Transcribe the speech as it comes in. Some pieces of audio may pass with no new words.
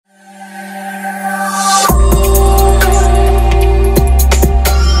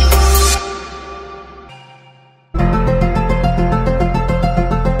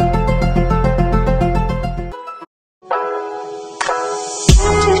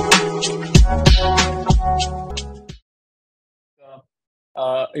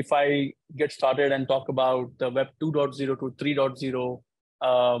if I get started and talk about the Web 2.0 to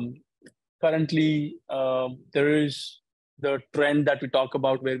 3.0, currently there is the trend that we talk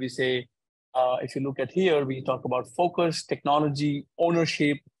about where we say, if you look at here, we talk about focus, technology,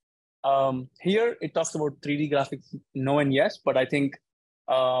 ownership. Here it talks about 3D graphics, no and yes, but I think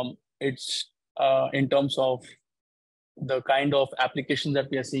it's in terms of the kind of applications that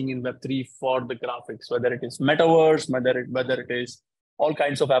we are seeing in Web3 for the graphics, whether it is metaverse, whether it is all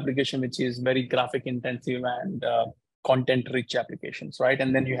kinds of application, which is very graphic intensive and content rich applications, right?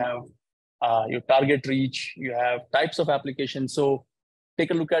 And then you have your target reach, you have types of applications. So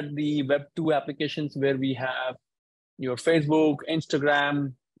take a look at the Web2 applications where we have your Facebook,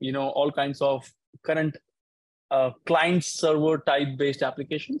 Instagram, all kinds of current client server type based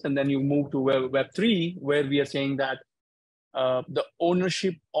applications. And then you move to Web3, where we are saying that the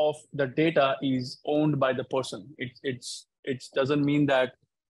ownership of the data is owned by the person. It doesn't mean that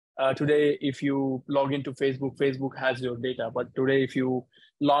today, if you log into Facebook, Facebook has your data. But today, if you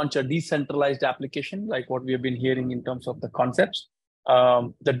launch a decentralized application, like what we have been hearing in terms of the concepts,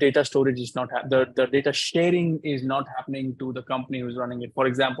 the data storage is not, the data sharing is not happening to the company who's running it. For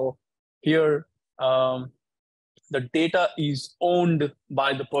example, here, the data is owned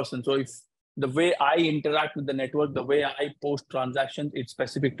by the person. So if the way I interact with the network, the way I post transactions, it's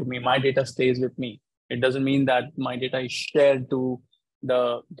specific to me. My data stays with me. It doesn't mean that my data is shared to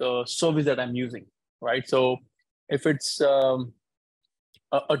the service that I'm using, right? So if it's a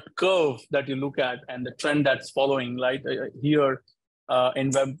curve that you look at and the trend that's following, right? Here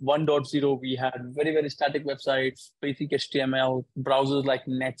in Web 1.0, we had very, very static websites, basic HTML, browsers like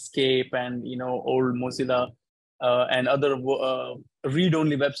Netscape and, old Mozilla and other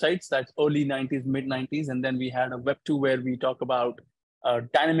read-only websites. That's early 90s, mid 90s. And then we had a Web 2 where we talk about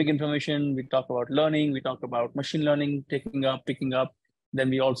dynamic information, we talk about learning, we talk about machine learning, picking up. Then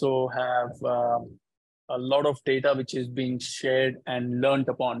we also have a lot of data which is being shared and learned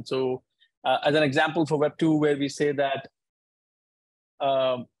upon. So as an example for Web 2, where we say that,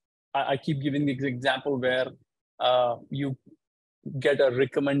 I keep giving the example where you get a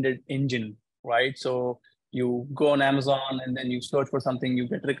recommended engine, right? So you go on Amazon and then you search for something, you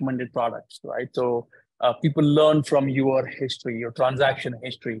get recommended products, right? So people learn from your history, your transaction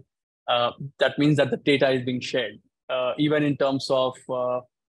history. That means that the data is being shared. Even in terms of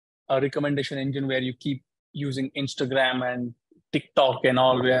a recommendation engine where you keep using Instagram and TikTok and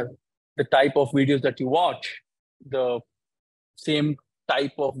all, where the type of videos that you watch, the same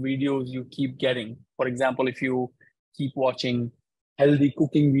type of videos you keep getting. For example, if you keep watching healthy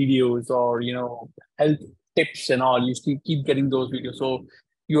cooking videos or, health tips and all, you still keep getting those videos. So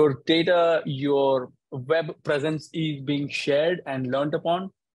your data, your web presence is being shared and learned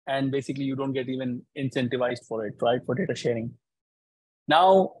upon. And basically you don't get even incentivized for it, right? For data sharing.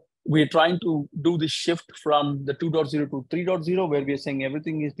 Now we're trying to do this shift from the 2.0 to 3.0, where we're saying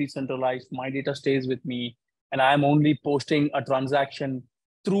everything is decentralized. My data stays with me. And I'm only posting a transaction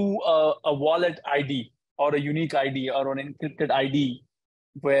through a wallet ID or a unique ID or an encrypted ID,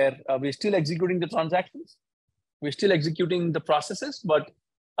 where we're still executing the transactions. We're still executing the processes, but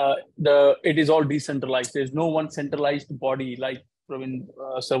it is all decentralized. There's no one centralized body, like Praveen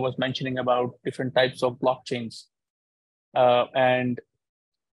sir was mentioning about different types of blockchains. And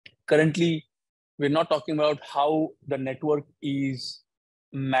currently, we're not talking about how the network is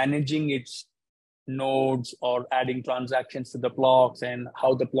managing its nodes or adding transactions to the blocks and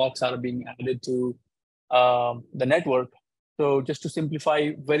how the blocks are being added to the network. So just to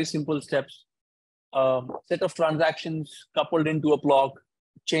simplify, very simple steps, set of transactions coupled into a block,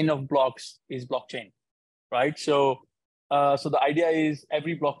 chain of blocks is blockchain, right? So the idea is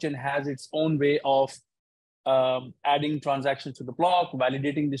every blockchain has its own way of adding transactions to the block,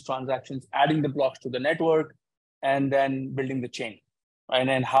 validating these transactions, adding the blocks to the network, and then building the chain. And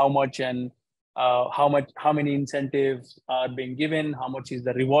then how many incentives are being given, how much is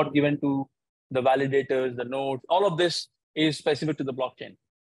the reward given to the validators, the nodes, all of this is specific to the blockchain,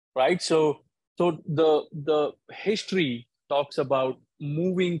 right? So the history talks about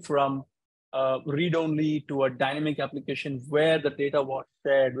moving from read-only to a dynamic application where the data was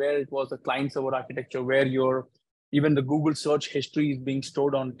shared, where it was a client-server architecture, where even the Google search history is being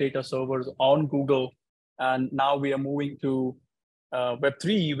stored on data servers on Google. And now we are moving to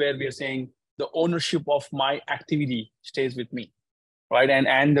Web3, where we are saying the ownership of my activity stays with me, right?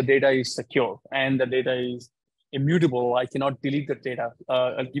 And the data is secure and the data is immutable. I cannot delete the data.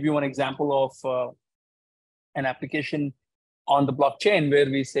 I'll give you one example of an application on the blockchain where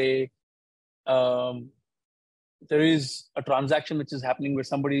we say there is a transaction which is happening where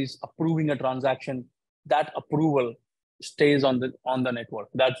somebody is approving a transaction. That approval stays on the network.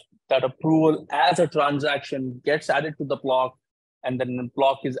 That approval as a transaction gets added to the block, and then the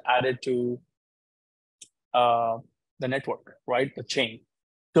block is added to the network, right? The chain.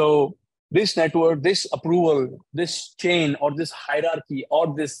 So this network, this approval, this chain, or this hierarchy,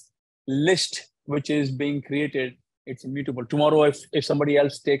 or this list which is being created, it's immutable. Tomorrow, if somebody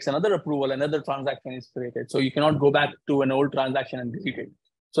else takes another approval, another transaction is created. So you cannot go back to an old transaction and delete it.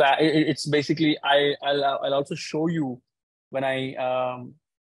 So it's basically, I'll also show you when I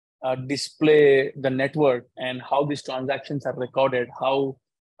display the network and how these transactions are recorded, how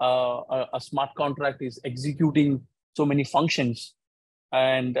a smart contract is executing so many functions,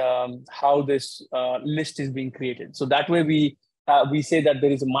 and how this list is being created. So that way we say that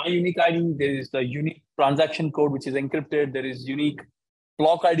there is my unique ID, there is the unique transaction code which is encrypted, there is unique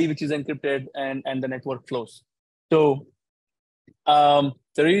block ID which is encrypted, and the network flows. So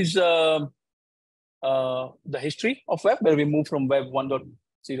there is the history of web, where we move from web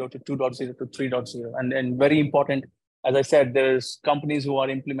 1.0 to 2.0 to 3.0. And very important, as I said, there's companies who are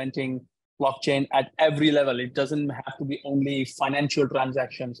implementing blockchain at every level. It doesn't have to be only financial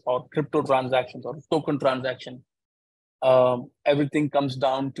transactions or crypto transactions or token transaction. Everything comes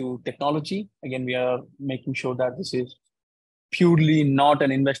down to technology. Again, we are making sure that this is purely not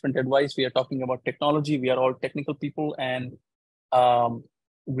an investment advice. We are talking about technology. We are all technical people, and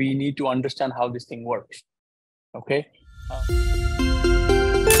we need to understand how this thing works. Okay.